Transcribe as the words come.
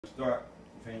Start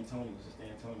with Antonia, Sister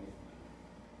Antonia.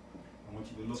 I want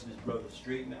you to look this brother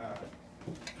straight in the eye.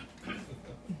 You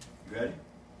ready?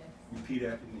 Yes. Repeat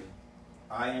after me.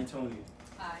 I, Antonia.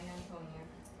 I, Antonia.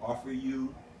 Offer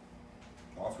you,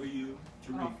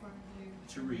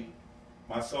 Tariq,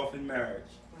 myself in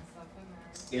marriage.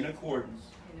 In accordance.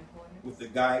 With the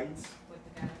guidance.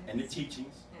 And the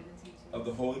teachings. Of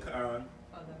the Holy Quran.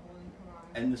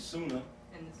 And the Sunnah.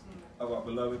 Of our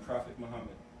beloved Prophet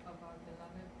Muhammad.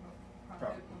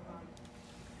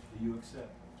 Do you accept?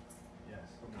 Yes.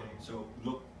 Okay, so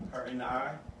look her in the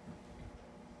eye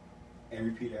and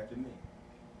repeat after me.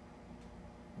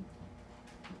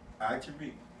 I,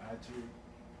 Tariq. I, Tariq.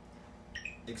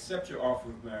 Accept your offer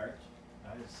of marriage.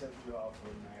 I accept your offer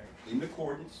of marriage. In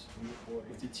accordance.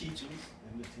 With the teachings.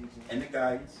 And the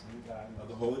guidance. Of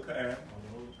the Holy Quran.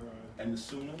 And the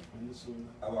Sunnah.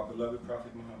 Of our beloved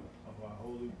Prophet Muhammad. Of our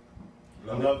holy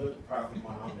beloved Prophet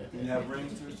Muhammad. You have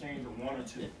rings to exchange, or one or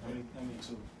two? How many?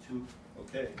 Two. Two.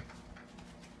 Okay.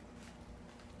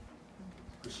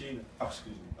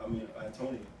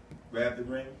 Antonia, grab the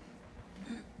ring.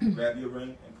 Grab your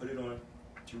ring and put it on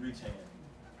Tariq's hand.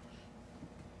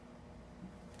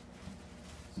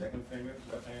 Second finger,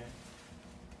 left hand.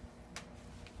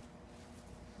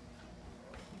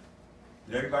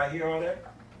 Did everybody hear all that?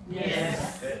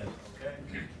 Yes. Okay. Okay.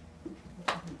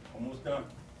 Almost done.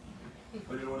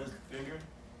 Put it on his finger.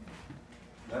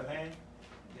 Left hand.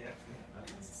 Yeah.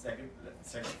 Second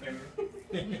finger.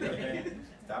 Left hand.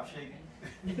 Stop shaking.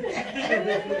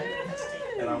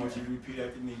 And I want you to repeat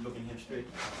after me, looking him straight.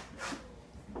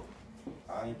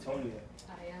 I, Antonia.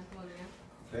 I, Antonia.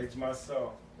 Pledge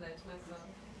myself.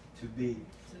 To be.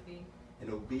 An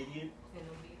obedient.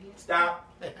 Stop.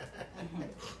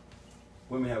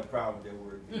 Women have a problem with that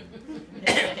word.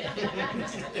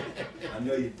 I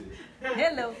know you do.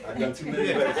 Hello. I've done too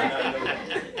many weddings and I know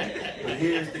that. But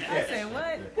here's the catch. I said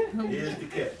what? Here's the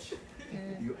catch.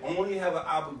 You only have an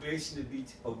obligation to be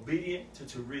obedient to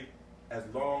Tariq as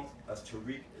long as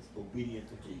Tariq is obedient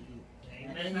to you.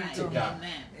 Amen. To God.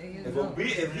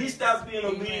 If he stops being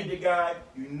obedient to God,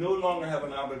 you no longer have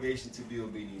an obligation to be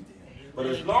obedient to him. But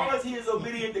as long as he is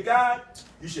obedient to God,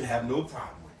 you should have no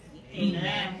problem with it.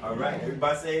 Amen. All right,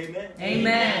 everybody say amen.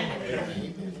 Amen.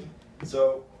 Amen.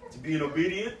 So, to be an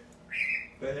obedient,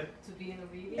 go ahead. To be an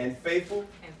obedient and faithful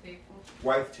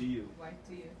wife to you.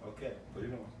 Okay, put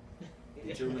it on.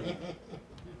 Get your ring.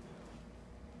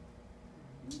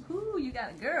 Ooh, you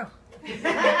got a girl.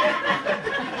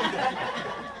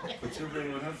 Put your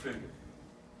ring on her finger.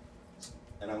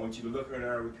 And I want you to look her in the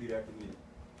eye and repeat after me.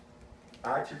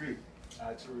 I, Tariq.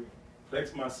 I, Tariq.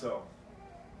 Pledge myself.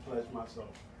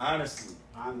 Honestly.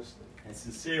 And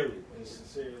sincerely.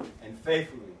 And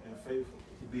faithfully.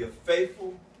 To be a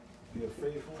faithful.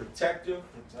 Protective.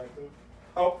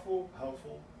 Helpful.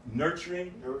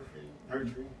 Nurturing.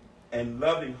 And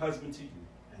loving husband to you.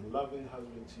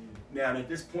 Now, at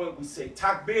this point, we say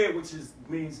takbir, which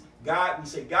means God. We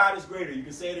say God is greater. You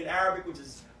can say it in Arabic, which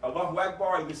is Allahu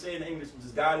Akbar. You can say it in English, which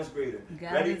is God is greater.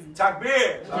 Ready?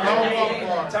 Takbir.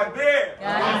 Takbir.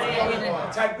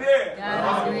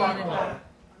 Takbir.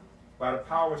 By the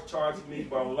powers charged me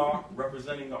by Allah,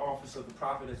 representing the office of the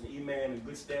Prophet as an imam in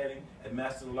good standing and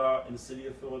master law in the city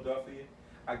of Philadelphia,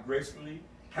 I gracefully,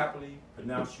 happily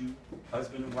pronounce you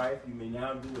husband and wife. You may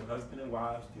now do what husband and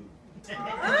wives do. Oh, you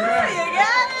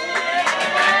got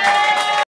it!